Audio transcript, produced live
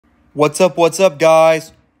What's up,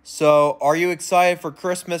 guys? So, are you excited for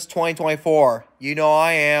Christmas 2024? You know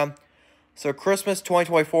I am. So, Christmas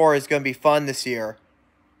 2024 is going to be fun this year.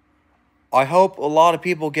 I hope a lot of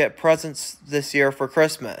people get presents this year for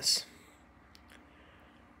Christmas.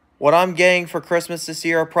 What I'm getting for Christmas this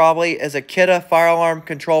year probably is a Kita fire alarm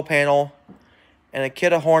control panel and a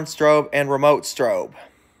Kita horn strobe and remote strobe.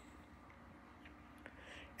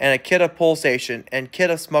 And a Kita pull station and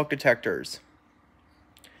Kita smoke detectors.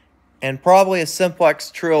 And probably a Simplex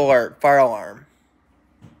True Alert fire alarm.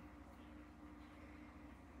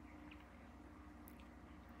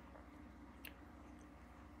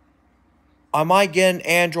 I might get an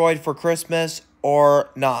Android for Christmas or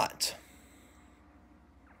not.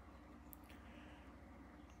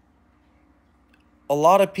 A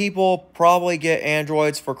lot of people probably get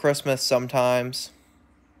Androids for Christmas sometimes.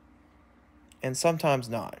 And sometimes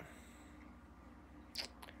not.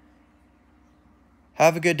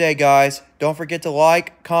 Have a good day, guys. Don't forget to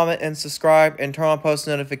like, comment, and subscribe, and turn on post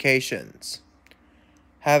notifications.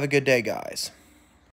 Have a good day, guys.